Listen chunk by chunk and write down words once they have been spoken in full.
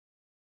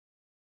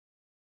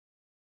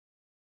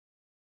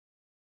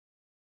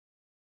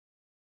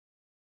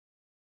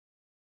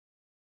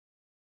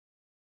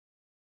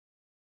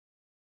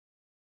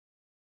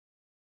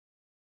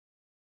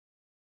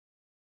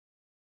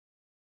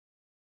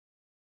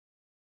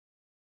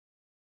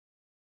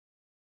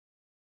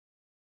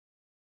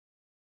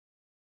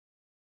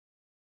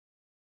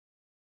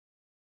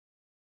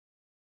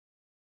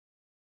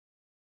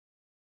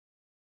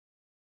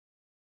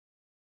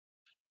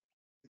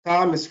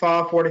Time is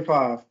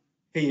 5:45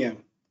 p.m.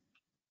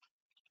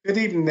 Good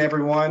evening,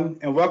 everyone,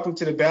 and welcome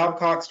to the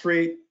Babcock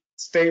Street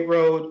State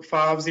Road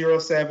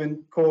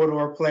 507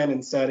 Corridor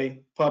Planning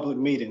Study public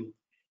meeting.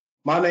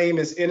 My name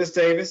is Ennis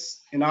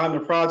Davis, and I'm the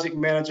project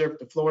manager for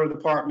the Florida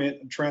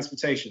Department of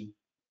Transportation.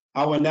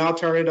 I will now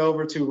turn it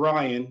over to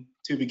Ryan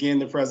to begin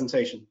the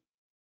presentation.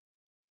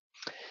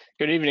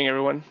 Good evening,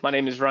 everyone. My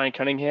name is Ryan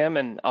Cunningham,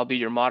 and I'll be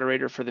your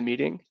moderator for the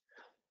meeting.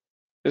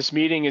 This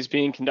meeting is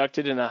being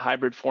conducted in a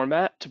hybrid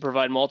format to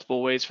provide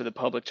multiple ways for the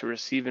public to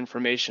receive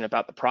information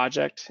about the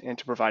project and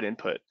to provide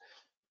input.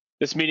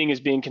 This meeting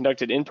is being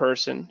conducted in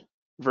person,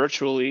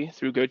 virtually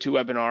through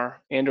GoToWebinar,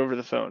 and over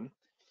the phone.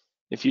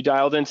 If you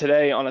dialed in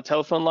today on a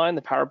telephone line,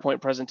 the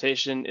PowerPoint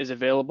presentation is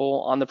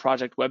available on the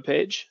project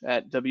webpage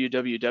at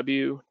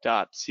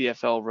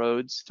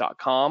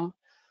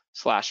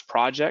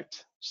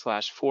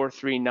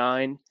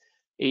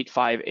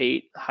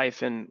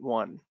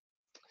www.cflroads.com/project/439858-1.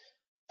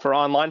 For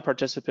online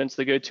participants,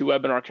 the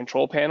GoToWebinar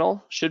control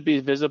panel should be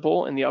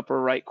visible in the upper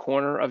right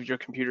corner of your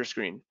computer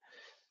screen.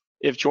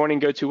 If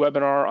joining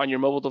GoToWebinar on your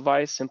mobile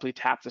device, simply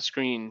tap the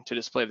screen to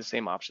display the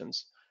same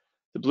options.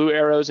 The blue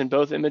arrows in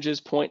both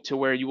images point to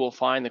where you will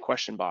find the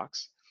question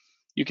box.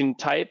 You can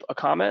type a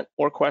comment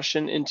or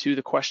question into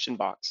the question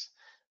box,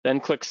 then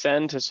click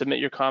send to submit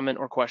your comment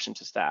or question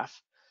to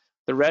staff.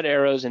 The red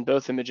arrows in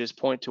both images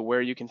point to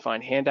where you can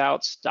find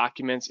handouts,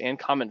 documents, and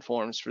comment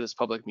forms for this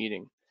public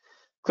meeting.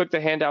 Click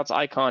the handouts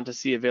icon to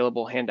see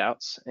available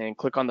handouts and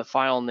click on the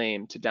file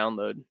name to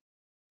download.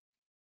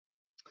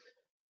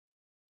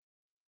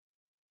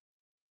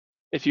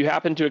 If you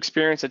happen to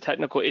experience a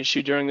technical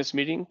issue during this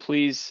meeting,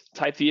 please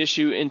type the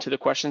issue into the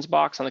questions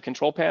box on the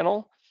control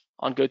panel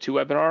on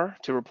GoToWebinar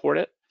to report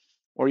it,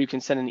 or you can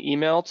send an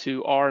email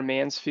to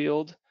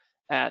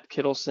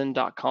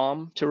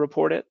rmansfield@kittleson.com to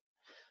report it,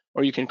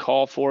 or you can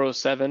call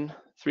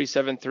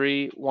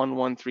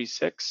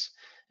 407-373-1136,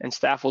 and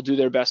staff will do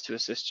their best to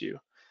assist you.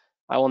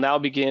 I will now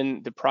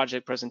begin the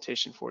project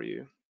presentation for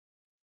you.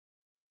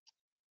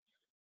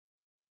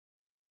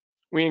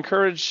 We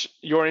encourage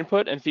your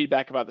input and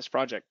feedback about this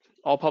project.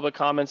 All public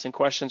comments and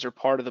questions are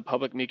part of the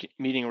public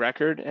meeting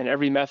record, and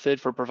every method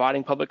for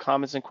providing public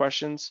comments and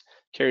questions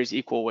carries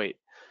equal weight.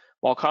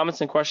 While comments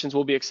and questions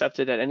will be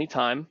accepted at any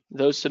time,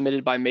 those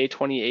submitted by May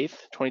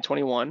 28th,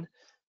 2021,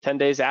 10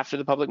 days after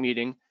the public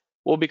meeting,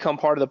 will become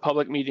part of the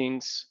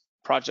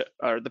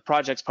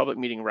project's public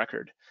meeting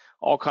record.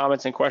 All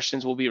comments and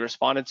questions will be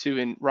responded to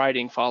in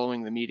writing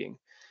following the meeting.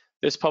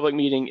 This public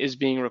meeting is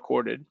being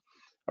recorded.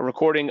 A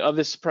recording of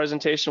this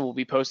presentation will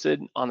be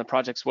posted on the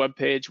project's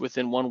webpage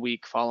within 1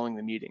 week following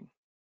the meeting.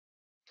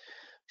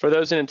 For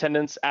those in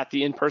attendance at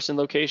the in-person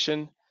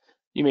location,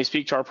 you may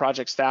speak to our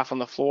project staff on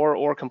the floor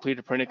or complete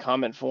a printed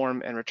comment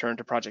form and return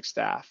to project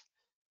staff.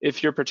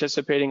 If you're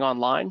participating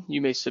online, you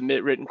may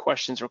submit written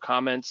questions or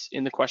comments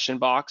in the question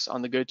box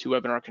on the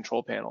GoToWebinar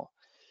control panel.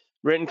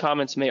 Written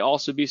comments may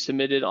also be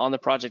submitted on the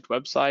project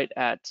website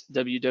at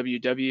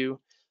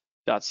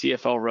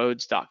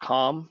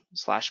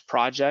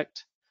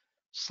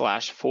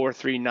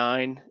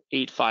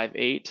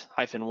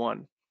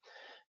www.cflroads.com/project/439858-1.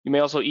 You may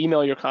also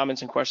email your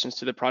comments and questions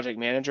to the project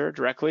manager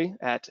directly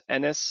at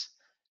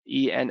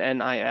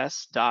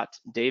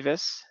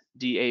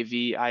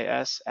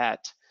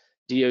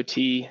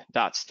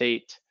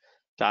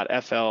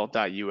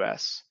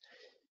ennis@dot.state.fl.us.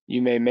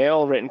 You may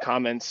mail written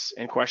comments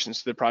and questions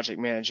to the project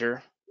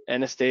manager,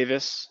 Ennis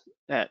Davis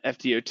at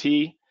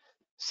FDOT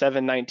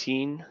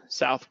 719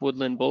 South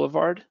Woodland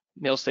Boulevard,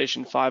 Mail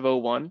Station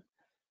 501,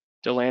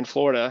 DeLand,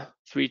 Florida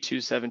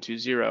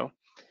 32720.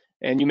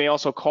 And you may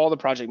also call the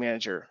project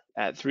manager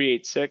at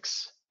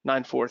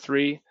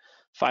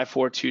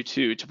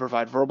 386-943-5422 to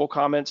provide verbal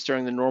comments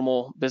during the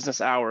normal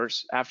business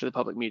hours after the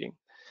public meeting.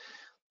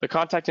 The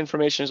contact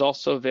information is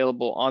also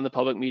available on the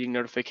public meeting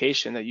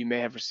notification that you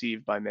may have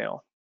received by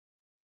mail.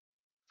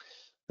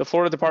 The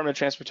Florida Department of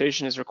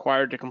Transportation is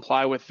required to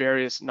comply with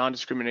various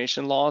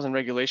non-discrimination laws and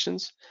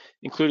regulations,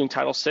 including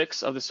Title VI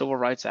of the Civil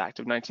Rights Act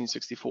of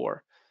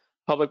 1964.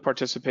 Public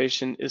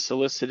participation is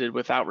solicited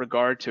without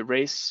regard to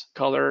race,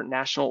 color,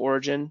 national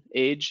origin,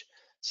 age,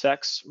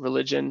 sex,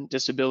 religion,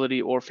 disability,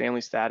 or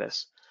family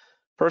status.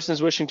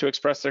 Persons wishing to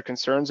express their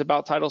concerns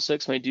about Title VI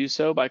may do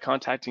so by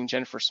contacting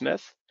Jennifer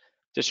Smith,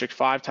 District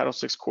 5 Title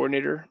VI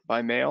Coordinator,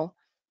 by mail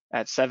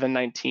at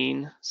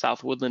 719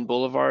 South Woodland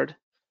Boulevard,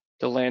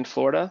 DeLand,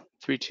 Florida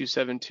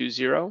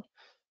 32720,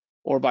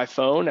 or by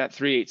phone at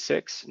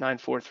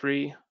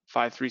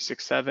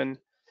 386-943-5367,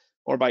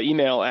 or by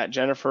email at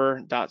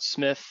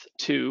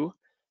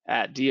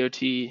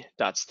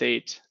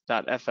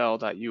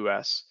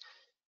jennifer.smith2@dot.state.fl.us.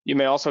 You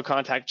may also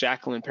contact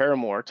Jacqueline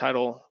Paramore,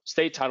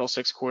 State Title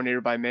VI Coordinator,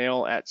 by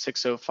mail at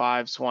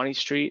 605 Swanee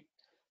Street,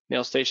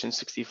 Mail Station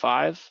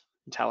 65,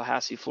 in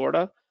Tallahassee,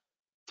 Florida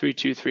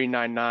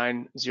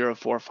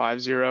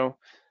 32399-0450,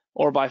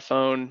 or by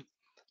phone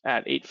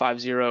at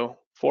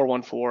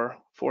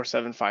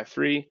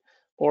 850-414-4753,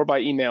 or by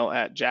email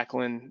at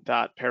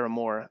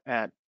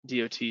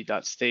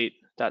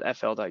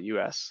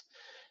jacqueline.paramore@dot.state.fl.us.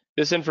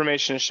 This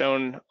information is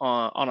shown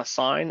on a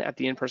sign at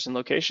the in-person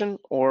location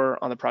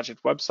or on the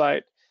project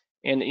website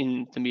and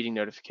in the meeting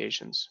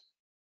notifications.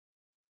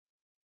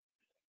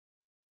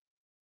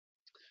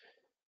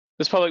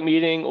 This public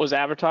meeting was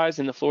advertised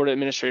in the Florida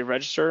Administrative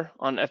Register,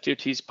 on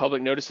FDOT's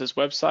public notices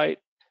website,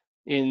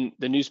 in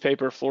the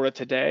newspaper Florida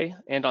Today,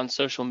 and on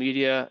social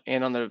media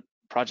and on the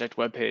project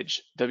webpage,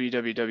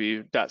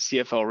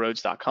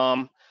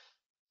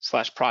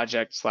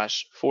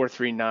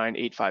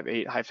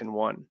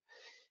 www.cflroads.com/project/439858-1.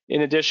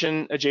 In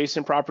addition,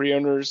 adjacent property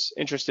owners,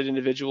 interested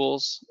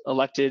individuals,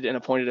 elected and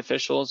appointed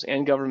officials,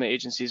 and government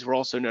agencies were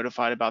also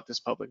notified about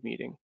this public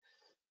meeting.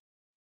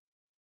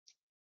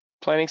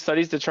 Planning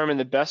studies determine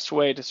the best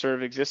way to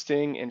serve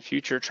existing and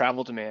future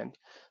travel demand.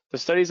 The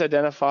studies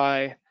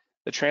identify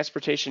the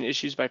transportation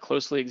issues by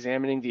closely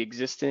examining the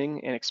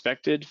existing and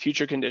expected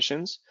future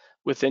conditions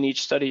within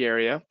each study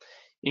area,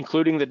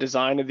 including the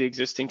design of the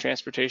existing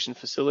transportation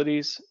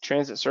facilities,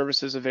 transit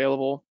services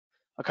available,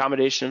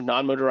 accommodation of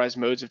non-motorized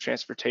modes of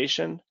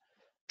transportation,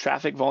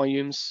 traffic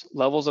volumes,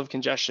 levels of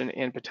congestion,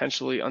 and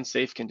potentially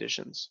unsafe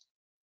conditions.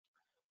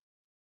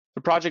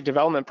 The project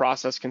development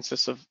process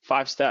consists of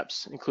 5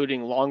 steps,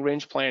 including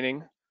long-range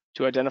planning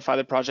to identify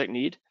the project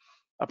need,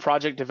 a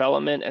project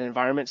development and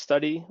environment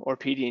study, or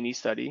PD&E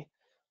study,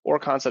 or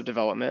concept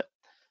development,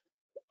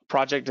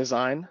 project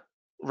design,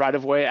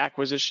 right-of-way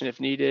acquisition if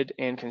needed,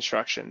 and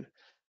construction.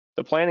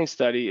 The planning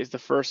study is the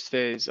first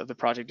phase of the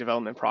project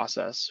development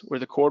process, where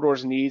the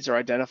corridor's needs are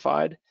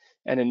identified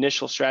and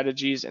initial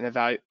strategies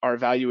are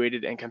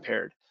evaluated and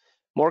compared.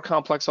 More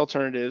complex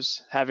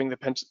alternatives, having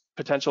the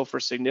potential for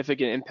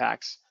significant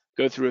impacts,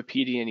 go through a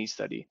PD&E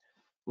study.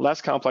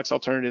 Less complex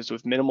alternatives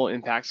with minimal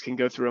impacts can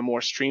go through a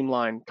more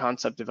streamlined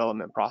concept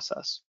development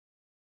process.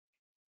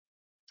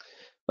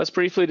 Let's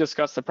briefly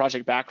discuss the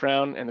project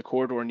background and the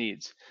corridor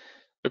needs.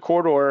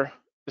 The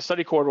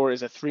study corridor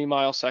is a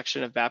 3-mile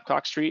section of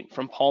Babcock Street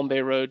from Palm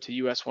Bay Road to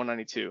US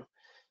 192.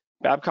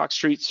 Babcock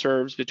Street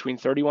serves between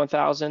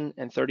 31,000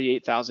 and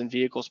 38,000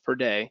 vehicles per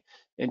day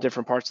in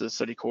different parts of the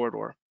study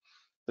corridor.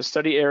 The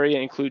study area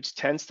includes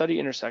 10 study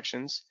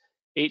intersections,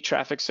 8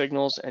 traffic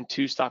signals, and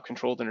 2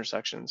 stop-controlled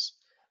intersections.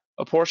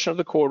 A portion of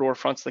the corridor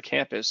fronts the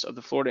campus of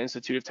the Florida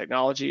Institute of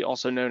Technology,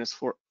 also known as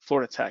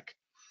Florida Tech.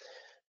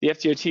 The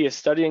FDOT is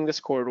studying this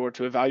corridor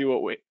to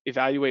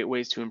evaluate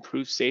ways to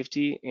improve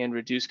safety and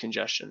reduce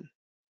congestion.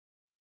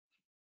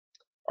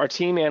 Our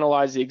team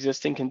analyzed the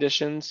existing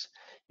conditions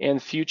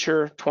and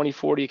future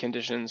 2040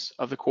 conditions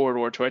of the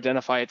corridor to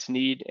identify its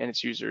need and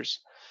its users.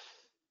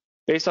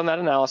 Based on that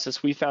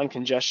analysis, we found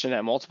congestion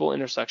at multiple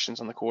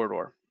intersections on the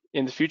corridor.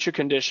 In the future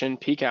condition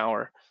peak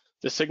hour,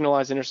 the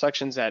signalized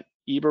intersections at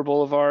Eber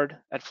Boulevard,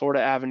 at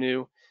Florida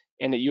Avenue,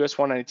 and at US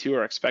 192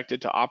 are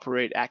expected to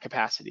operate at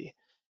capacity,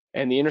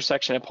 and the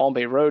intersection at Palm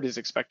Bay Road is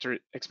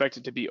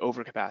expected to be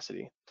over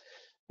capacity.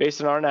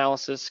 Based on our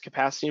analysis,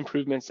 capacity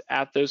improvements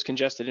at those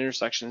congested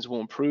intersections will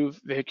improve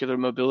vehicular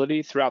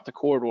mobility throughout the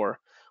corridor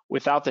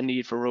without the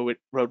need for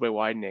roadway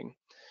widening.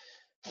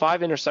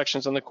 5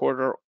 intersections on the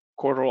corridor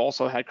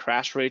also had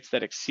crash rates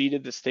that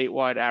exceeded the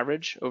statewide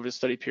average over the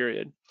study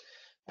period.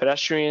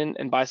 Pedestrian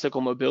and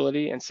bicycle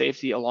mobility and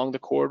safety along the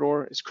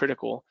corridor is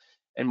critical,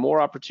 and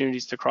more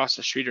opportunities to cross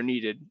the street are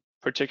needed,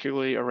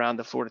 particularly around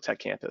the Florida Tech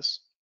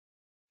campus.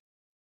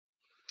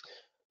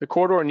 The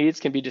corridor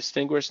needs can be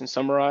distinguished and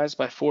summarized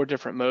by 4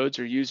 different modes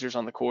or users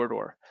on the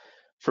corridor.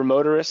 For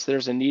motorists,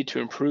 there's a need to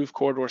improve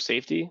corridor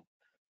safety,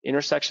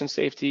 intersection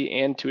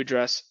safety, and to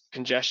address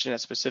congestion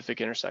at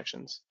specific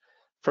intersections.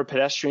 For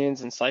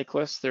pedestrians and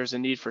cyclists, there's a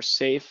need for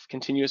safe,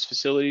 continuous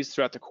facilities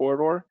throughout the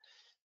corridor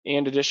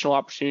and additional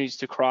opportunities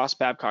to cross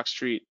Babcock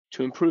Street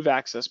to improve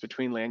access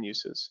between land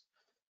uses.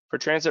 For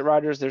transit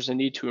riders, there's a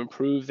need to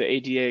improve the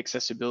ADA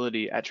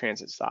accessibility at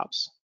transit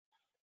stops.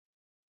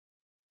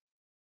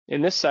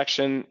 In this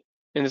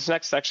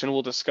next section,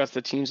 we'll discuss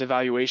the team's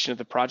evaluation of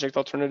the project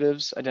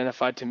alternatives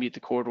identified to meet the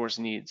corridor's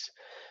needs.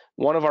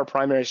 One of our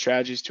primary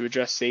strategies to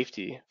address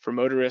safety for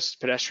motorists,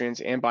 pedestrians,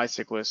 and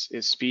bicyclists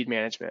is speed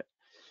management.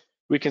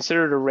 We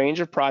considered a range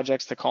of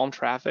projects to calm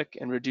traffic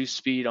and reduce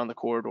speed on the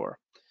corridor.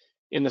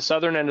 In the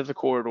southern end of the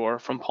corridor,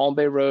 from Palm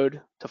Bay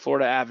Road to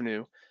Florida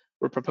Avenue,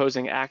 we're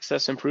proposing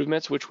access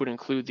improvements, which would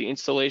include the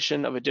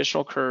installation of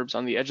additional curbs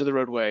on the edge of the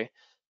roadway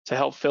to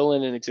help fill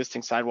in an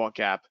existing sidewalk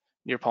gap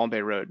near Palm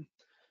Bay Road.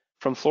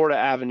 From Florida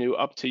Avenue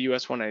up to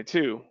US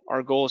 192,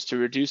 our goal is to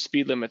reduce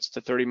speed limits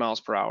to 30 miles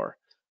per hour.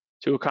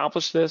 To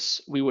accomplish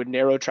this, we would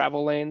narrow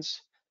travel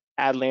lanes,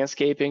 add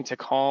landscaping to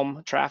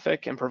calm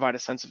traffic and provide a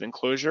sense of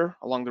enclosure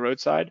along the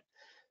roadside,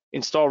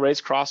 install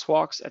raised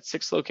crosswalks at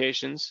 6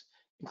 locations,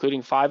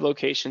 including 5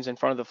 locations in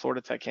front of the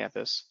Florida Tech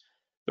campus.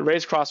 The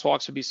raised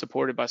crosswalks would be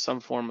supported by some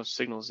form of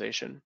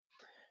signalization.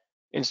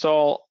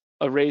 Install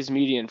a raised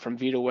median from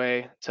Vita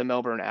Way to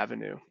Melbourne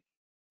Avenue.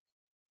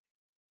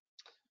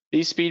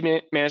 These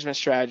speed management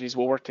strategies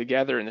will work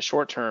together in the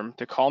short term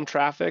to calm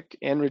traffic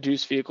and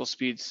reduce vehicle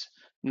speeds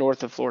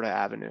north of Florida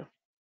Avenue.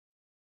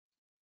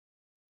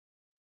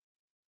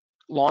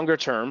 Longer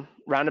term,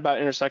 roundabout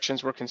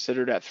intersections were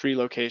considered at 3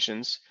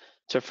 locations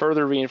to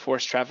further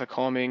reinforce traffic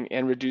calming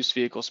and reduce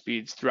vehicle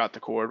speeds throughout the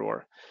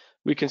corridor.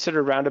 We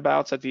consider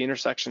roundabouts at the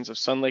intersections of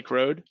Sun Lake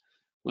Road,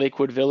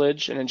 Lakewood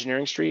Village and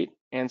Engineering Street,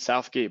 and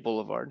Southgate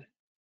Boulevard.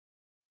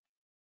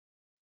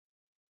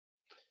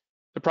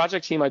 The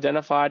project team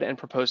identified and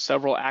proposed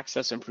several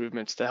access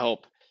improvements to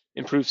help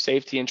improve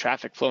safety and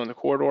traffic flow in the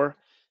corridor,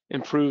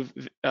 improve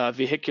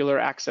vehicular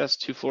access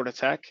to Florida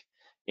Tech,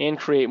 and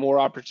create more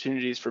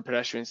opportunities for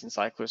pedestrians and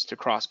cyclists to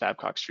cross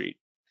Babcock Street.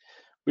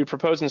 We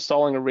propose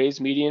installing a raised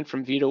median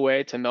from Vita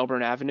Way to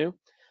Melbourne Avenue,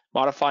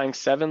 modifying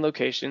 7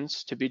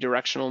 locations to be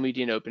directional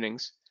median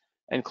openings,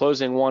 and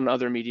closing 1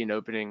 other median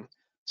opening,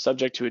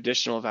 subject to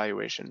additional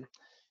evaluation.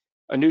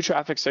 A new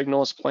traffic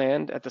signal is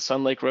planned at the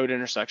Sun Lake Road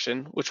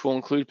intersection, which will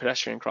include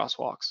pedestrian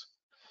crosswalks.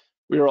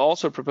 We are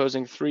also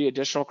proposing 3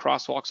 additional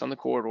crosswalks on the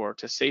corridor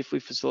to safely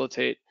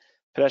facilitate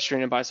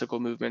pedestrian and bicycle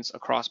movements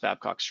across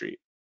Babcock Street.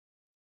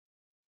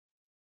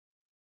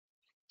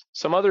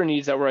 Some other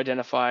needs that were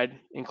identified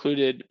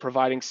included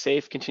providing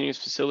safe, continuous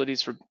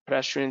facilities for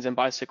pedestrians and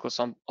bicyclists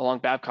along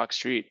Babcock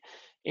Street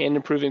and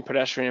improving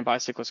pedestrian and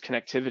bicyclist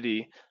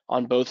connectivity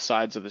on both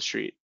sides of the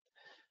street.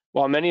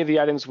 While many of the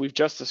items we've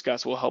just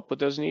discussed will help with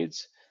those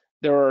needs,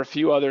 there are a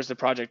few others the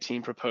project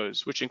team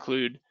proposed, which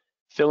include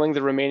filling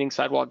the remaining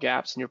sidewalk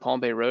gaps near Palm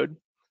Bay Road,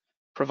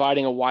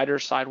 providing a wider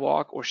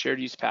sidewalk or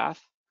shared use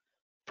path,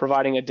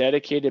 providing a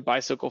dedicated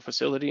bicycle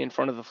facility in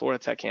front of the Florida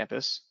Tech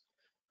campus,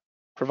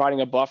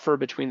 providing a buffer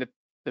between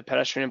the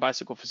pedestrian and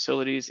bicycle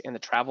facilities and the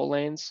travel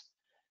lanes,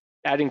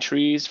 adding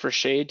trees for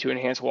shade to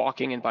enhance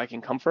walking and biking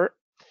comfort,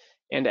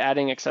 and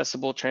adding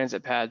accessible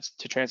transit pads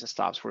to transit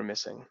stops where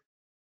missing.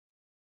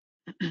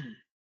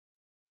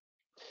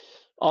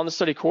 On the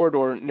study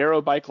corridor,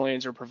 narrow bike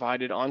lanes are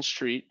provided on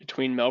street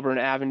between Melbourne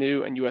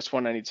Avenue and US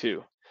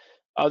 192.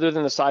 Other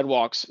than the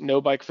sidewalks,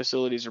 no bike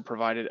facilities are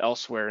provided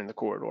elsewhere in the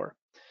corridor.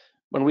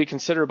 When we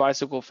consider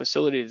bicycle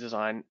facility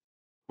design,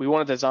 we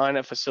want to design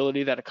a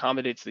facility that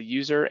accommodates the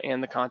user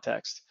and the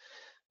context.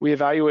 We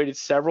evaluated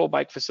several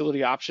bike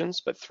facility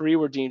options, but 3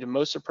 were deemed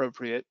most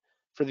appropriate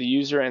for the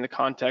user and the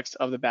context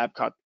of the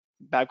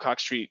Babcock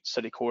Street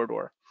study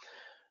corridor.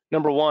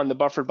 Number 1, the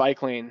buffered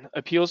bike lane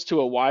appeals to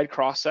a wide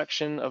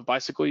cross-section of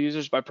bicycle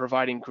users by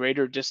providing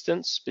greater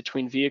distance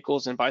between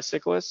vehicles and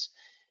bicyclists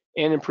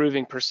and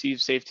improving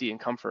perceived safety and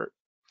comfort.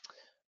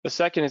 The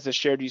second is the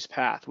shared use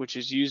path, which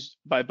is used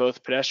by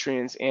both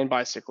pedestrians and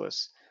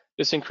bicyclists.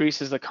 This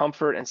increases the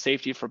comfort and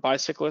safety for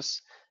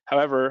bicyclists.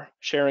 However,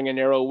 sharing a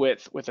narrow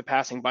width with a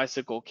passing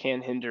bicycle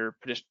can hinder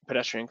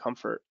pedestrian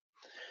comfort.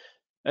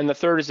 And the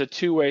third is a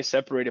 2-way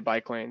separated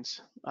bike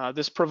lanes.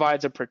 This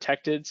provides a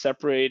protected,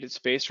 separated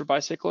space for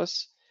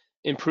bicyclists,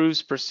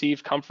 improves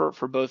perceived comfort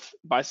for both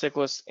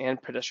bicyclists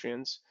and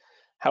pedestrians.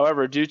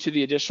 However, due to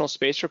the additional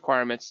space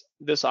requirements,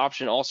 this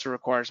option also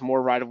requires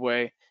more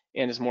right-of-way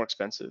and is more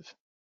expensive.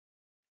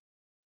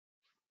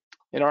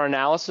 In our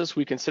analysis,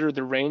 we considered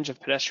the range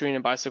of pedestrian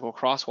and bicycle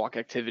crosswalk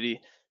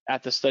activity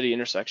at the study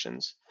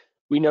intersections.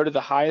 We noted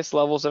the highest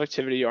levels of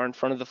activity are in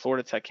front of the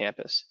Florida Tech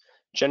campus,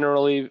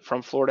 generally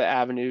from Florida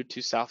Avenue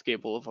to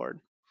Southgate Boulevard.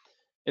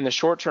 In the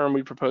short term,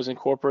 we propose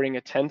incorporating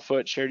a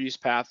 10-foot shared use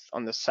path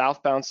on the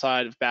southbound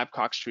side of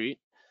Babcock Street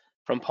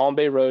from Palm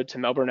Bay Road to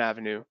Melbourne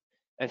Avenue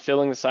and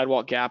filling the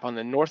sidewalk gap on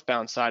the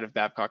northbound side of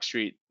Babcock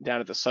Street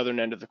down at the southern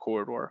end of the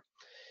corridor.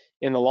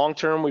 In the long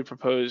term, we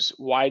propose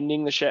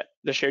widening the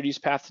shared use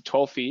path to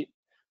 12 feet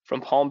from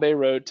Palm Bay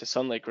Road to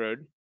Sun Lake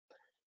Road,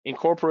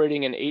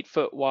 incorporating an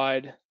 8-foot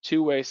wide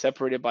 2-way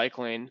separated bike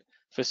lane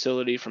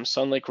facility from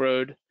Sun Lake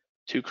Road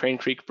to Crane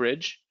Creek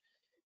Bridge,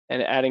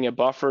 and adding a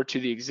buffer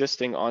to the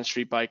existing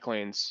on-street bike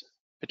lanes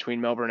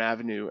between Melbourne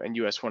Avenue and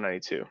US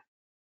 192.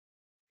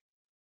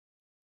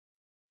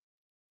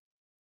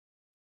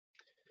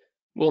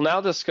 We'll now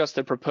discuss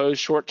the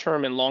proposed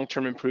short-term and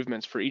long-term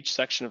improvements for each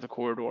section of the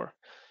corridor.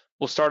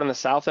 We'll start on the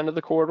south end of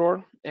the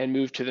corridor and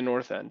move to the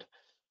north end.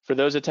 For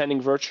those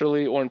attending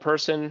virtually or in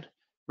person,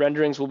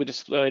 renderings will be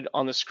displayed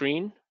on the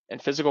screen,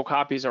 and physical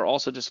copies are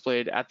also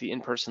displayed at the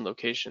in-person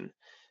location.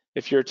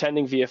 If you're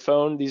attending via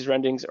phone, these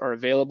renderings are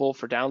available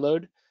for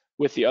download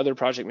with the other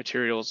project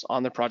materials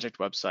on the project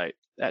website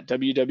at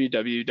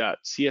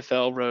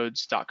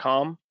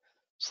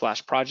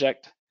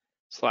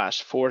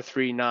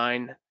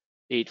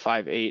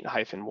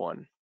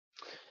www.cflroads.com/project/439858-1.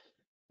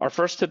 Our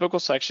first typical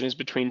section is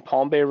between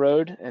Palm Bay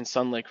Road and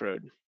Sun Lake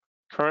Road.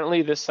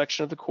 Currently, this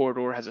section of the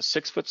corridor has a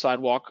 6-foot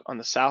sidewalk on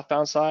the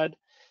southbound side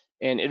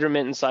and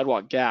intermittent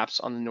sidewalk gaps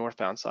on the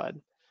northbound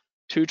side.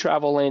 2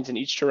 travel lanes in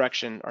each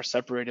direction are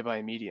separated by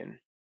a median.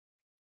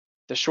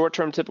 The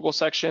short-term typical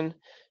section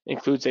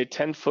includes a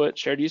 10-foot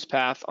shared use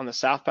path on the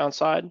southbound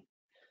side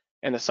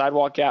and the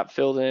sidewalk gap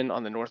filled in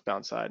on the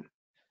northbound side.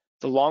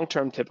 The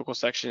long-term typical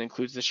section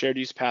includes the shared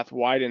use path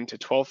widened to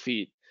 12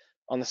 feet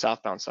on the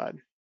southbound side.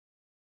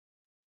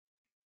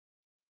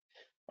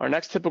 Our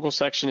next typical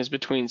section is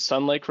between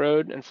Sun Lake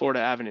Road and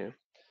Florida Avenue.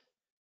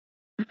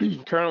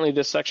 Currently,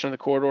 this section of the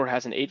corridor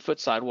has an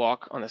 8-foot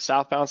sidewalk on the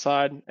southbound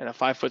side and a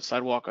 5-foot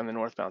sidewalk on the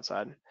northbound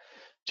side.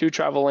 2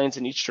 travel lanes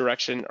in each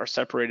direction are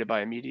separated by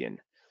a median.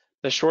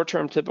 The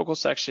short-term typical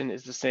section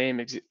is the same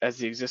as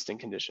the existing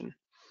condition.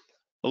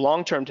 The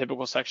long-term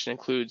typical section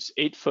includes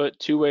 8-foot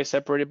two-way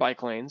separated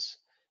bike lanes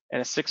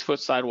and a 6-foot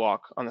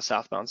sidewalk on the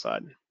southbound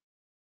side.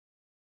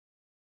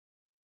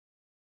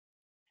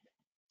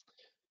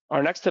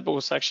 Our next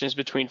typical section is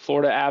between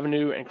Florida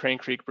Avenue and Crane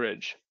Creek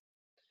Bridge.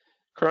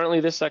 Currently,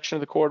 this section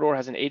of the corridor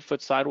has an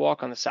 8-foot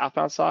sidewalk on the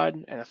southbound side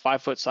and a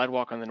 5-foot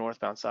sidewalk on the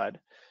northbound side.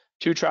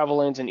 2 travel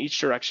lanes in each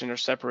direction are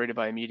separated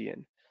by a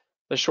median.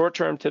 The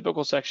short-term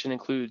typical section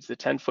includes the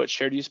 10-foot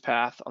shared use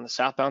path on the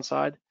southbound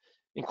side,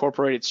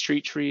 incorporated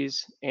street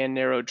trees, and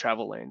narrowed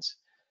travel lanes.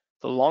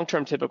 The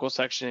long-term typical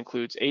section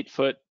includes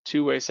 8-foot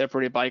two-way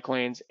separated bike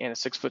lanes and a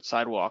 6-foot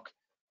sidewalk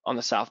on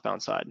the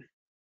southbound side.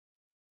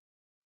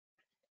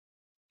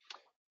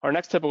 Our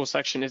next typical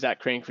section is at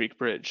Crane Creek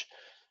Bridge.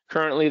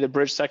 Currently, the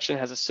bridge section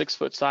has a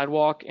 6-foot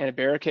sidewalk and a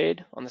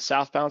barricade on the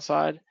southbound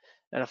side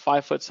and a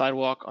 5-foot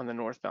sidewalk on the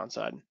northbound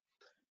side.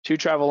 2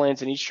 travel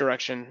lanes in each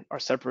direction are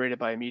separated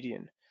by a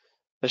median.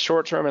 The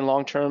short-term and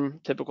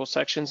long-term typical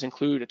sections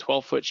include a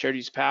 12-foot shared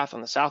use path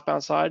on the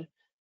southbound side,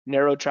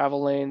 narrow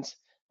travel lanes,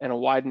 and a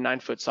widened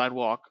 9-foot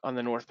sidewalk on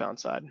the northbound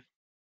side.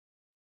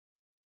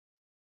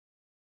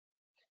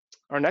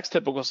 Our next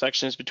typical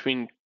section is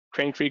between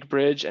Crane Creek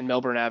Bridge and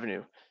Melbourne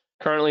Avenue.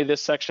 Currently,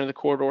 this section of the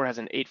corridor has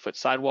an 8-foot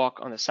sidewalk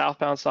on the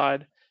southbound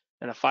side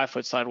and a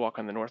 5-foot sidewalk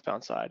on the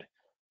northbound side.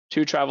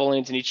 2 travel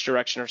lanes in each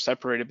direction are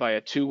separated by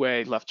a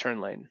 2-way left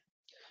turn lane.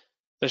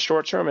 The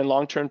short-term and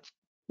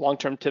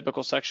long-term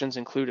typical sections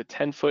include a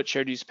 10-foot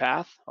shared use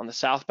path on the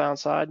southbound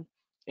side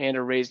and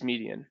a raised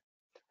median.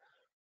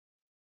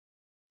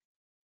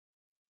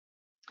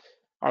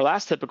 Our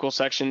last typical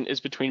section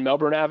is between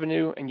Melbourne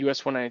Avenue and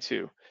US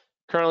 192.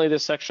 Currently,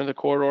 this section of the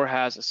corridor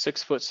has a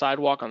 6-foot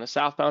sidewalk on the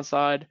southbound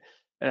side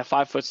and a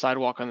 5-foot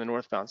sidewalk on the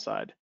northbound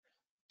side.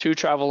 2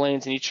 travel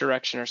lanes in each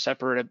direction are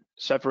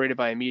separated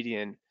by a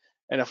median,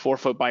 and a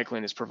 4-foot bike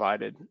lane is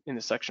provided in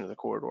the section of the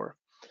corridor.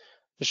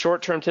 The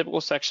short-term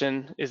typical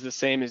section is the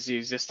same as the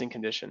existing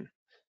condition.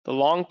 The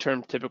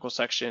long-term typical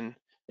section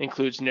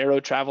includes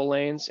narrow travel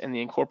lanes and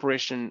the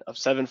incorporation of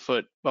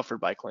 7-foot buffered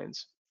bike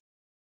lanes.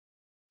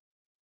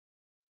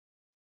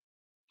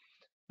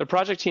 The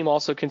project team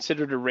also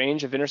considered a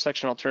range of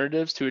intersection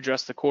alternatives to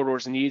address the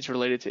corridor's needs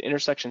related to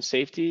intersection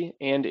safety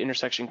and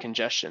intersection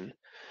congestion.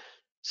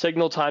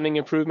 Signal timing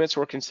improvements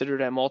were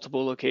considered at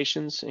multiple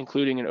locations,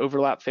 including an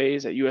overlap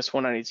phase at US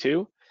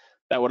 192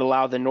 that would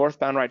allow the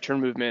northbound right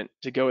turn movement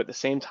to go at the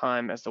same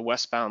time as the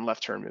westbound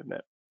left turn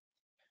movement.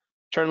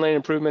 Turn lane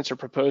improvements are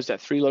proposed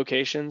at 3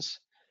 locations: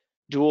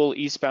 dual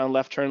eastbound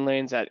left turn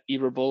lanes at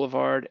Eber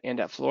Boulevard and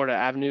at Florida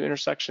Avenue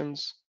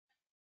intersections,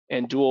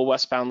 and dual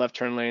westbound left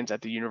turn lanes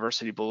at the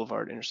University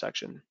Boulevard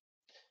intersection.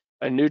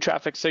 A new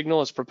traffic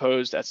signal is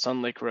proposed at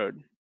Sun Lake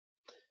Road.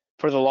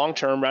 For the long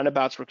term,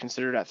 roundabouts were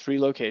considered at 3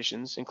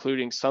 locations,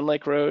 including Sun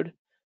Lake Road,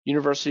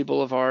 University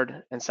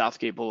Boulevard, and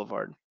Southgate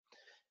Boulevard.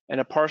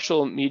 And a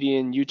partial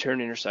median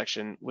U-turn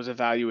intersection was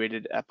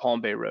evaluated at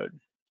Palm Bay Road.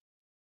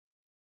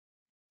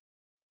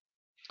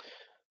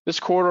 This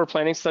corridor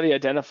planning study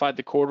identified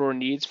the corridor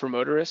needs for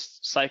motorists,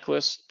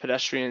 cyclists,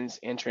 pedestrians,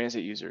 and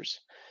transit users.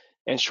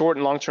 And short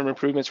and long-term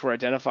improvements were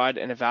identified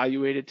and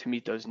evaluated to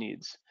meet those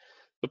needs.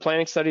 The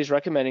planning study is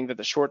recommending that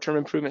the short-term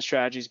improvement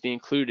strategies be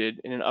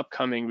included in an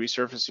upcoming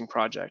resurfacing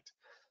project.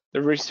 The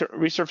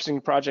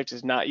resurfacing project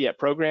is not yet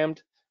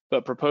programmed,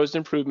 but proposed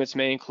improvements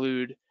may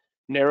include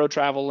narrow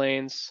travel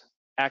lanes,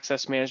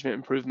 access management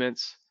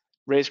improvements,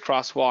 raised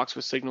crosswalks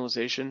with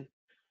signalization,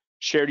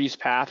 shared use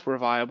path where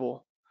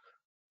viable,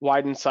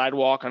 widened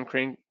sidewalk on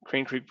Crane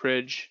Creek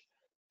Bridge,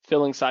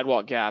 filling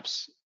sidewalk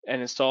gaps,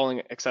 and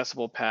installing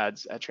accessible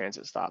pads at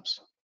transit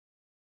stops.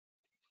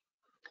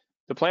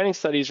 The planning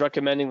study is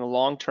recommending the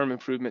long-term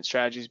improvement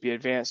strategies be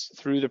advanced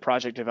through the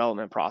project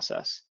development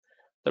process.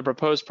 The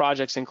proposed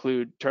projects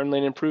include turn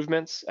lane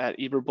improvements at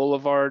Eber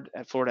Boulevard,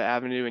 at Florida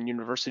Avenue and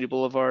University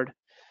Boulevard,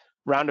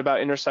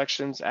 roundabout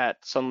intersections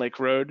at Sun Lake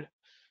Road,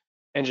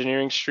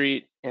 Engineering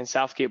Street, and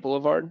Southgate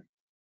Boulevard,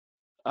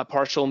 a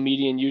partial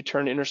median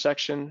U-turn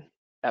intersection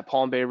at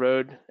Palm Bay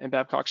Road and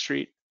Babcock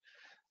Street,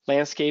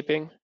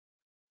 landscaping,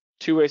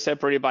 2-way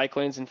separated bike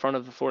lanes in front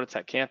of the Florida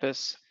Tech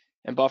campus,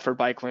 and buffered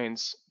bike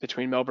lanes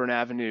between Melbourne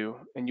Avenue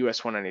and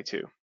US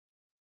 192.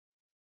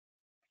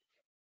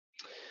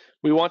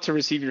 We want to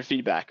receive your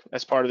feedback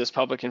as part of this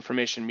public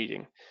information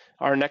meeting.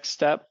 Our next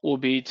step will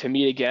be to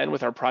meet again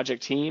with our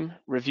project team,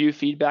 review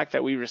feedback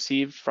that we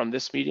received from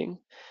this meeting,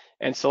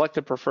 and select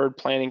the preferred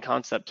planning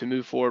concept to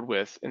move forward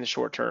with in the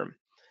short term.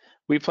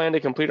 We plan to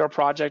complete our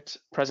project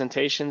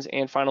presentations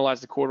and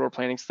finalize the corridor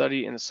planning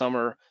study in the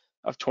summer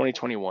of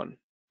 2021.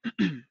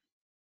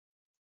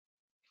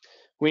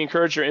 We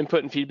encourage your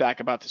input and feedback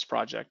about this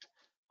project.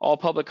 All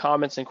public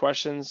comments and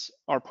questions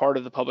are part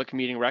of the public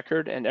meeting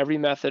record, and every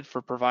method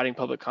for providing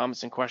public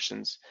comments and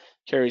questions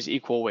carries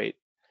equal weight.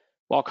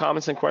 While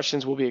comments and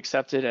questions will be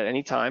accepted at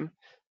any time,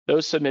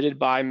 those submitted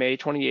by May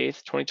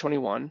 28th,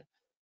 2021,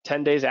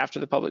 10 days after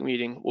the public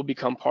meeting, will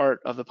become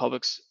part of the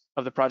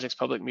project's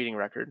public meeting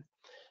record.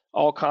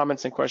 All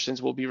comments and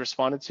questions will be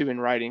responded to in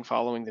writing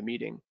following the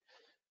meeting.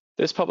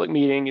 This public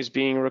meeting is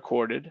being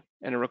recorded,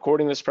 and a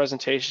recording of this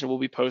presentation will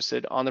be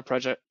posted on the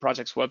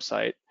project's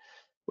website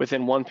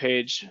within 1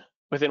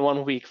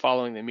 week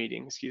following the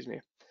meeting, excuse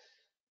me.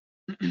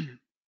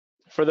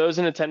 For those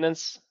in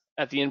attendance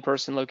at the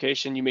in-person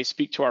location, you may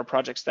speak to our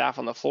project staff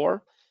on the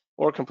floor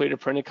or complete a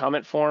printed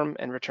comment form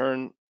and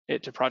return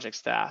it to project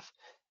staff.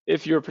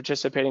 If you're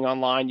participating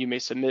online, you may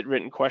submit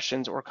written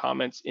questions or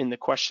comments in the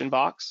question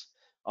box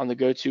on the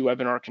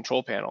GoToWebinar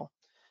control panel.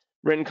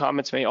 Written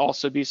comments may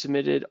also be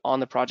submitted on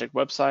the project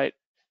website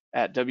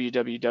at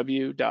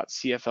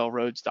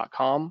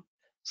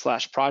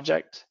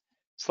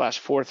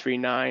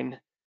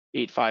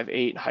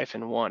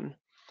www.cflroads.com/project/439-858-1.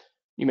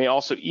 You may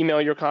also email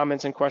your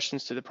comments and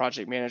questions to the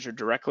project manager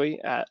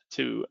directly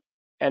to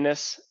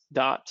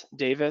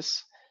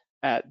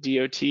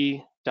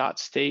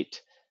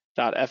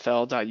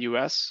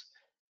ennis.davis@dot.state.fl.us.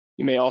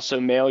 You may also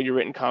mail your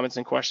written comments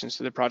and questions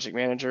to the project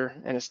manager,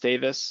 Ennis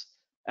Davis,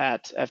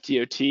 at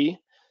FDOT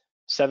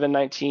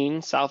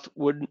 719 South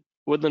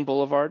Woodland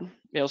Boulevard,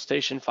 Mail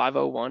Station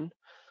 501,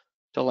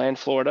 DeLand,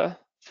 Florida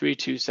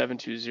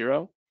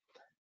 32720.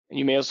 And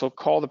you may also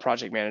call the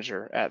project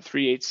manager at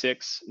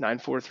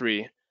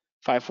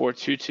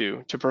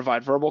 386-943-5422 to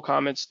provide verbal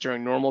comments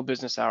during normal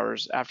business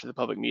hours after the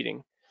public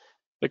meeting.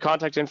 The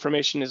contact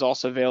information is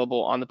also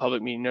available on the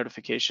public meeting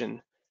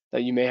notification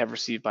that you may have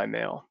received by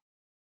mail.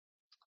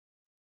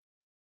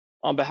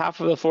 On behalf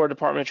of the Florida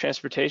Department of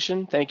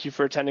Transportation, thank you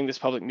for attending this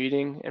public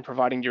meeting and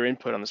providing your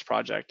input on this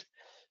project.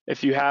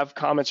 If you have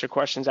comments or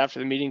questions after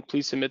the meeting,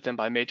 please submit them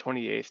by May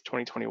 28th,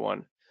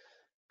 2021.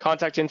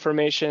 Contact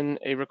information,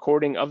 a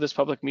recording of this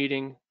public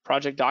meeting,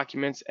 project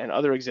documents, and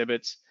other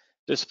exhibits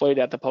displayed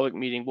at the public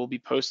meeting will be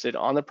posted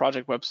on the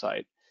project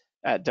website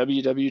at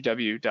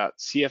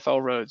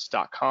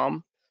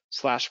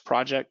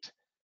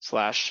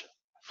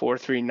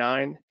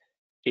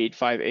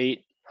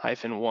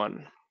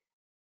www.cflroads.com/project/439-858-1.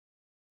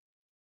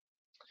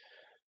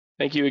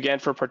 Thank you again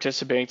for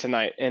participating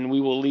tonight, and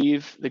we will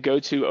leave the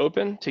GoTo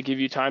open to give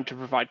you time to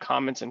provide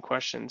comments and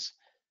questions,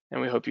 and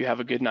we hope you have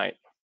a good night.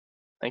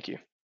 Thank you.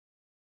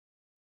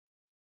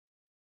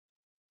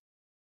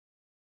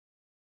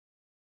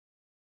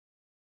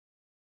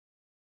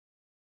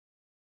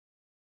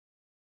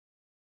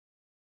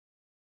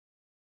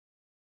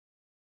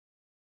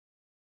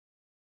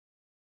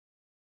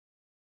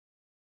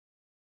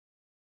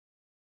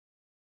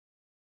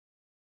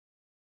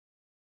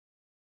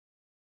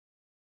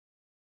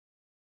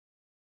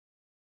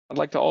 I'd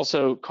like to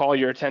also call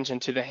your attention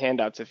to the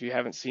handouts. If you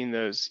haven't seen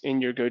those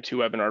in your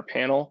GoToWebinar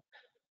panel,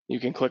 you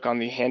can click on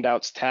the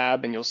handouts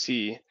tab and you'll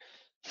see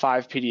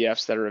 5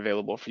 PDFs that are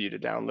available for you to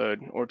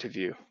download or to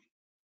view.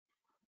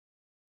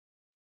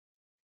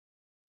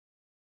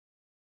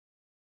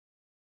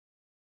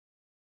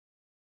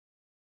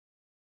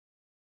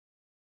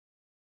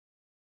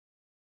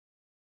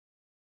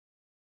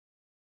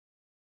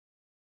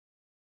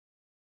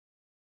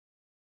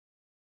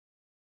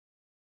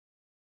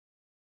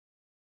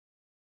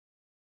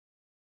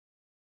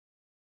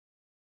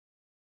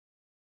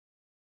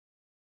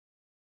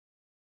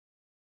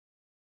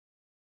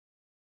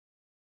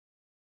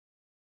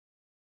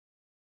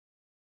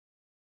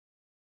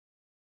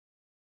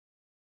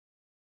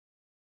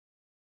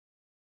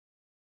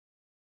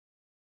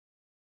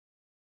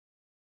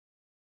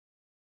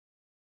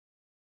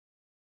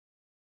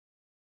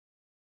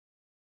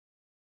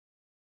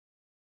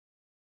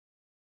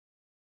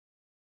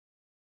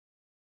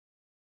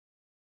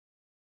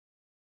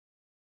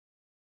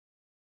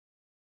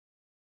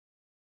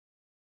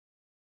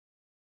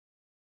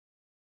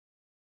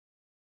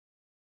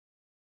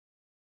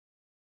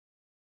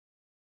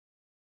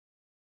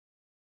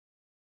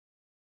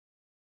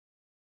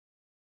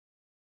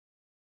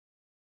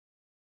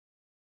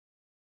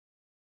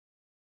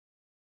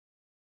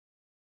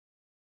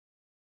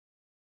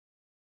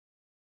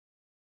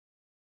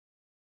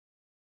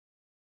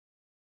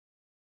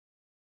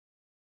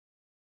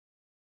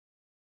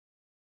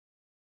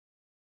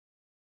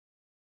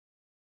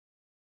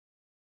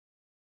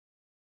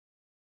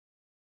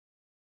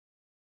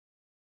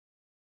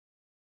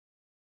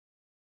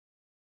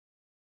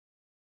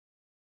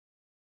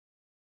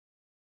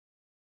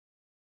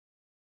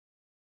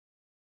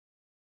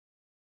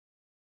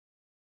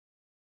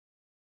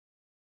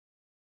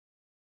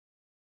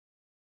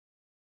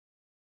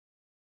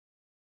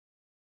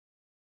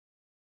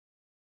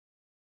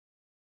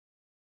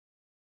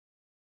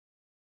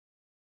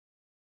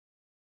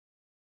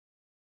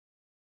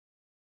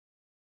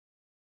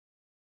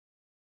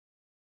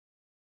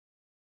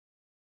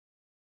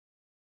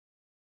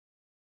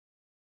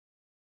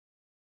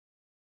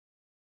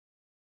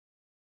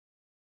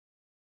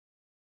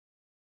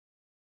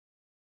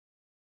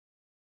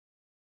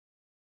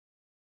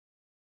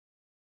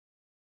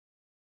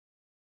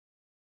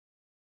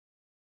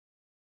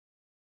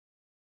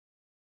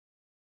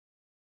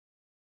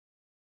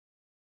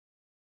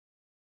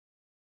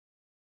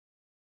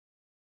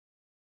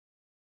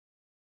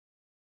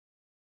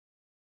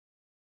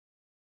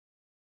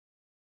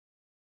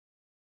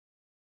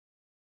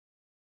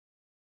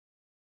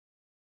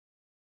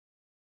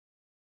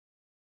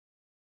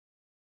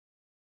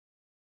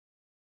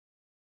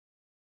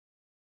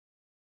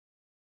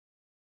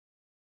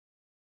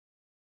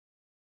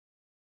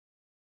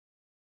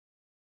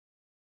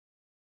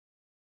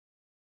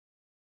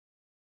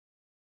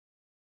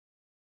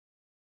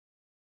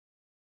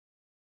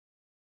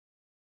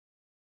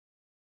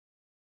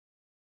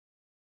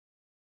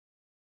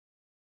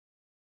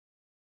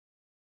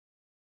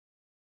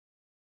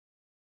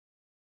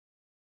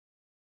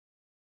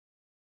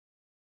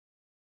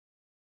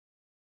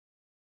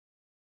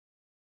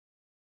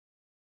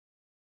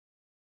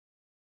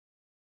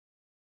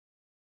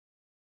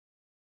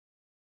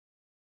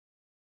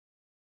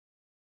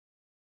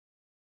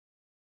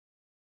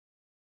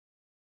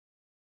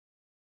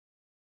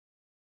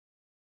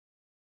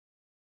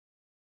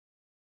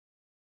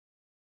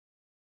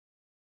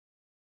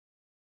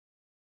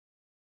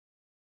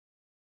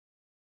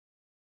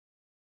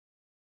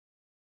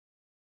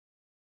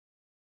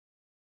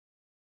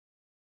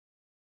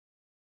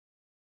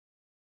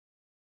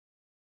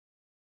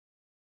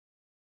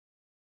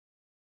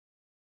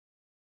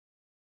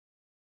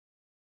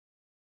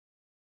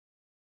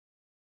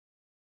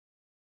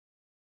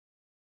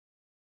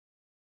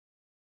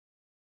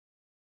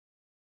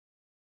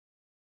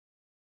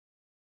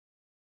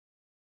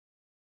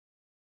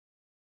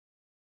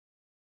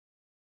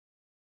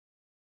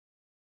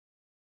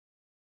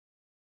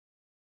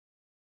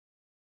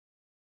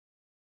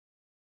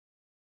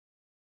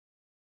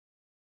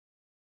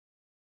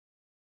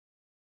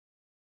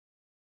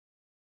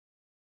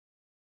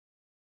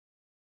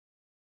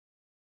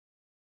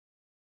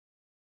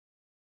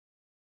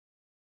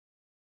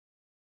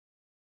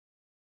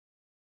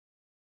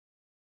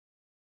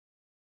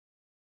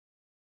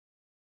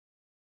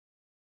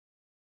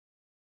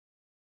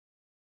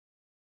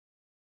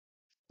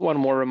 One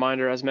more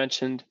reminder, as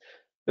mentioned,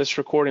 this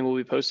recording will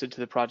be posted to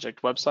the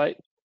project website.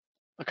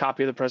 A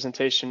copy of the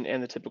presentation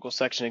and the typical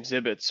section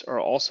exhibits are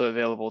also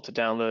available to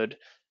download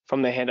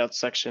from the handouts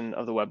section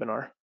of the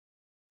webinar.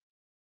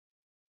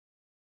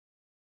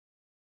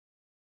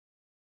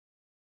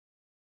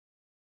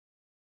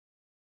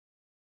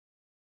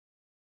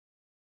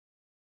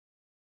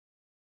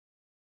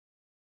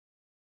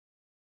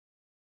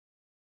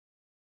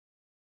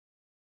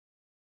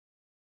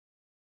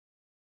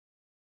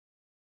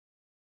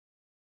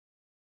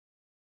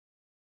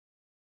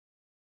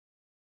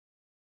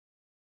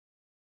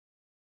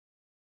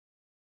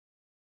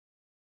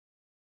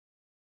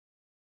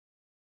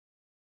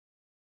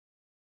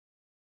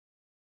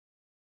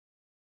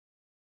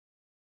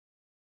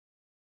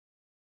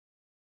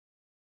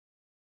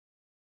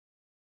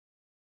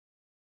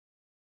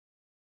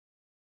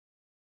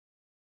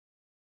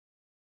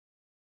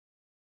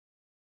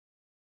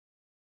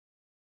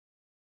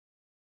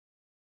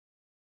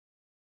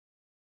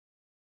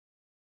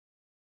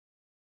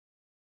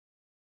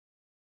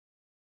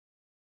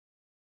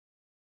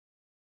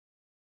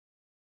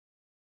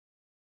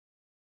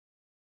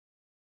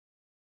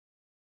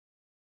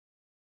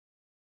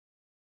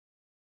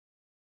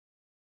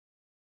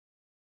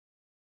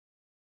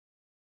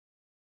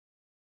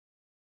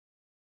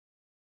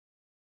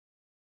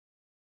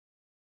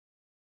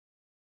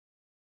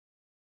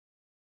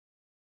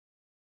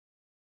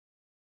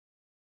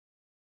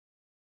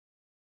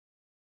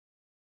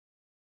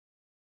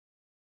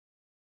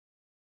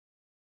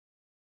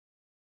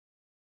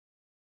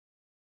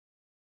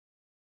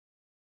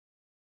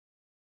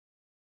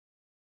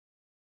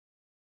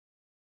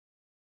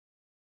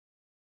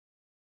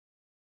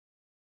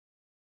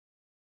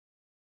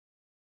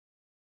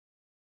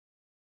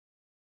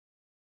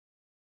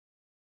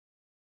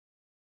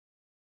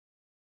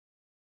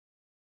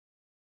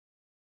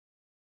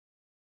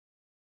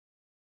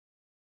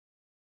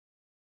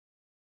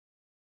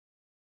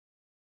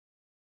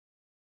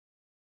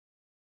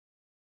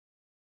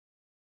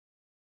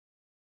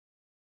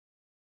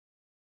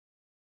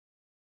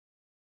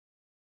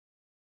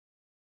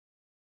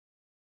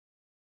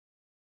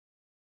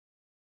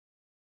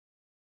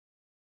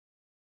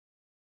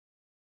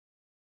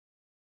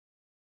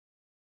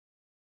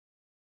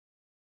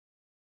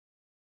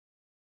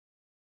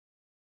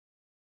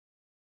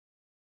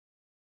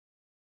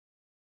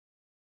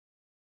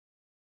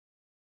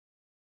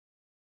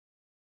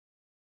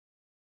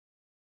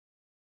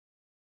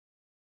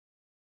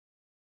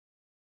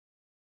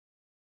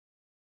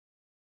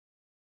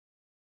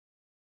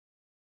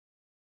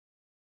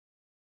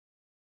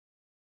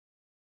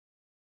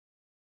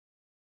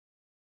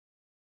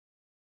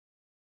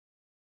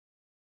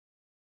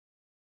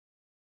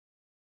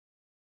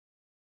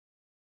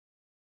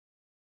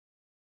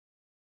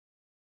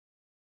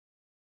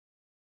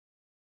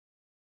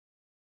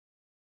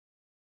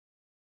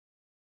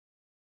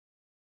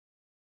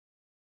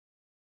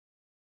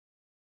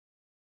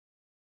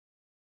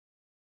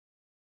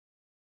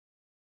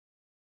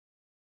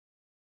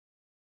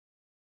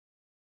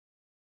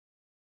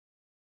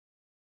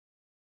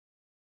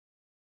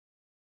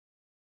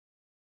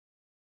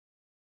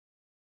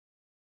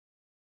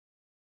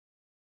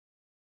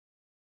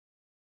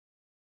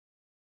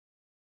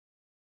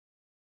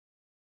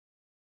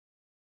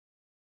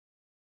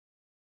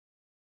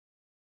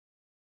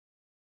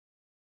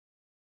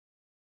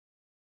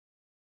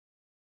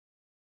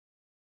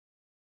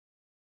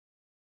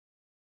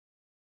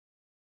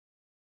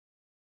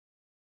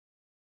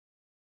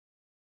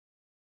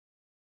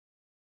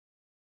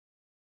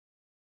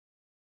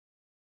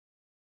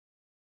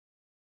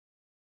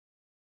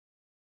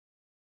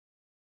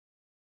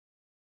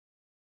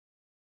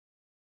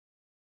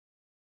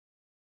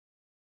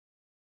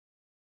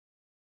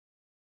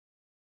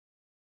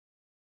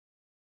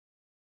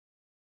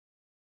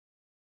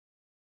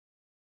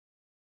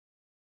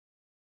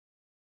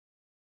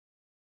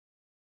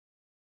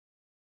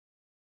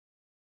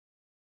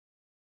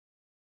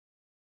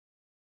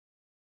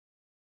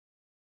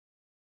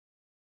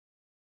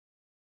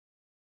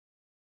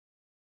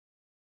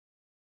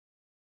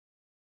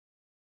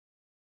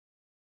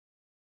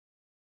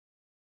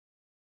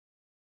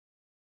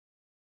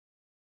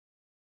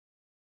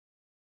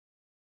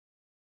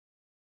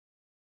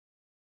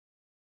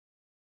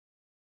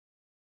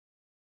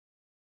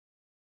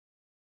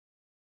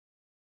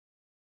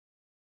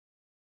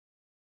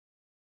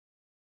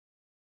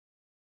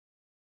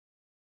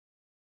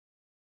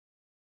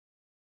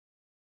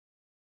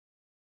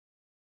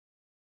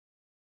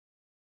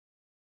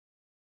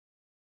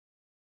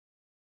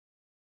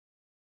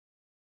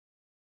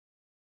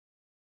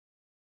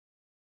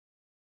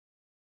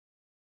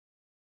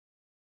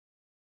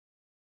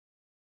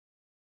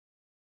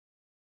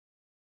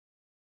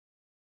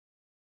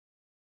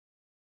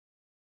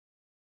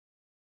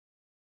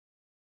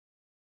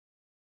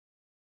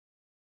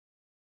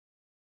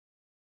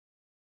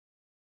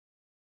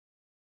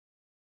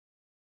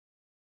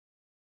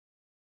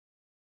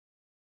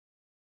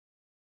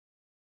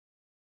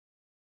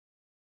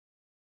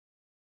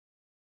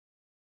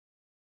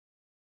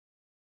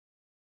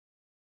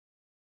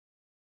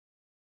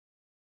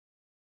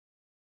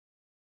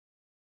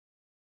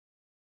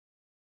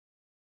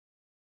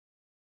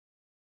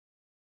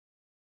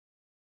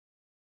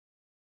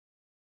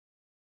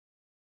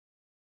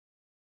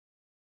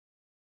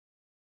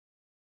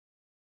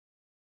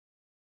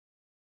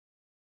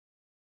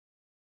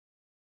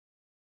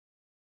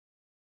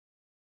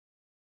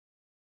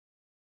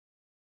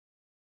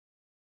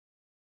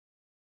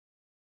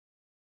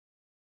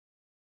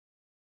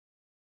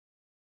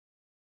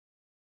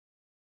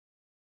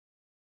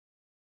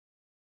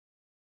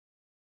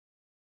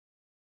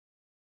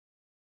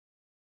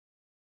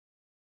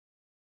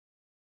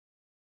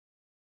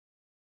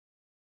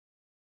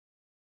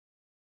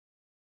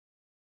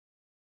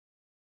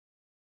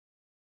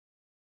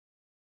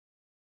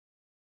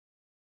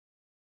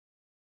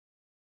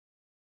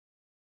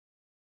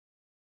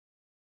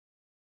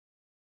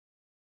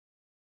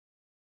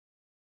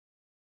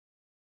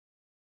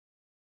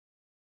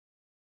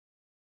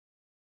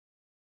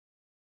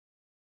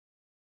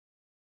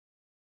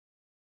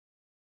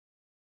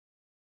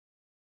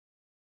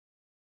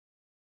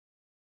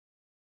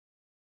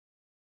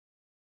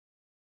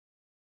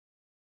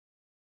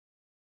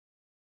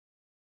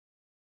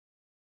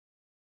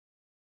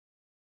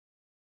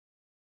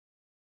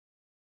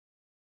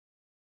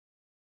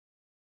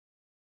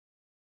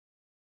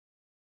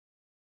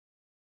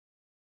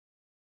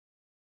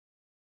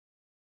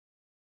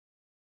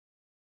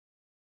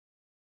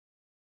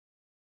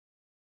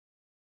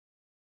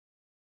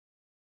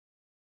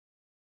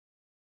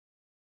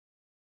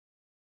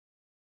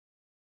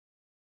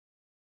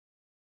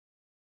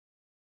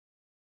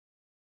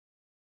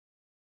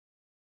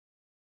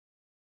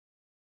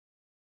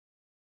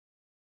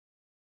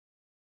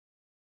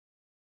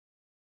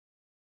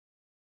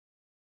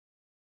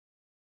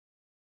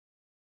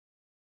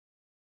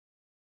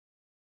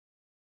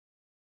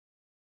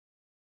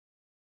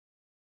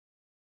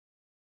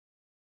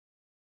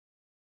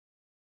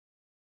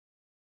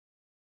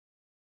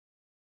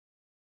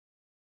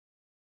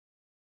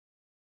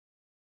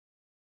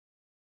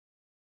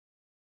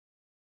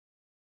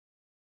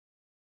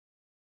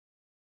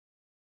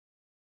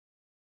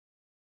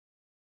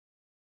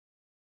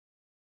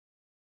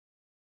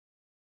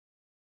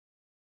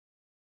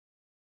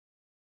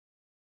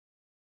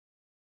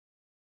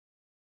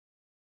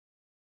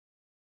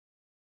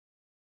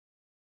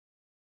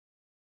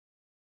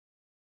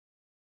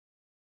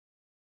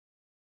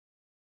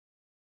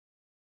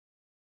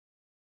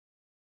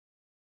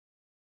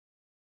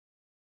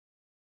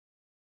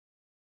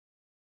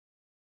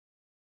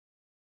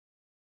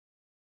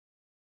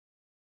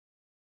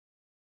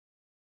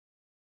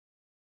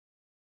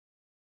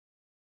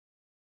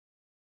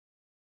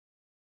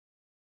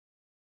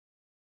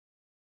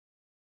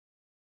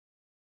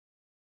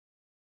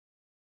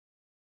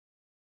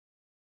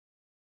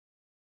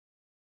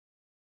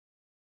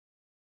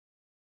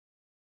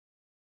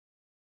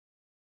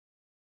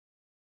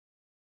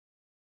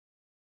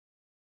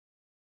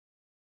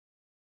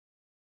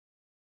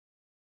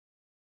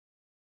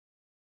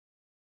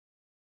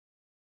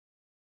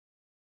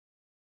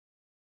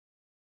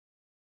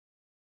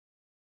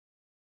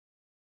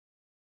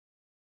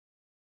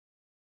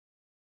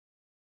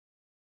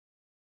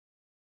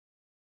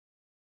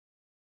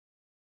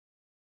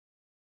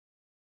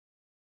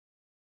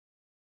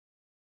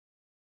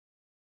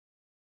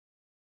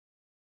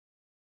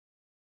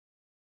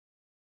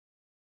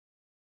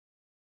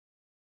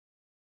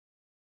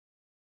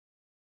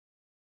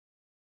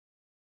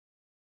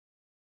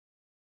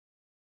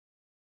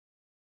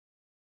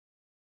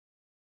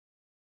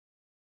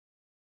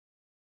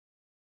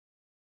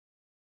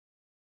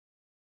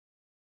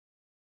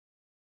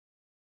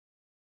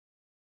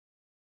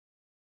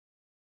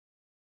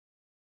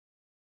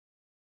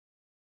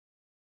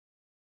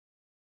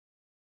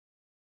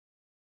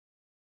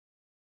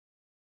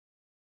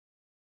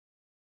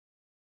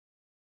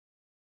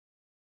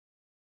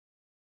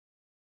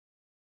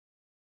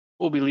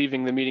 We'll be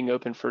leaving the meeting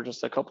open for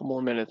just a couple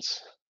more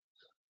minutes.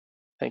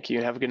 Thank you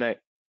and have a good night.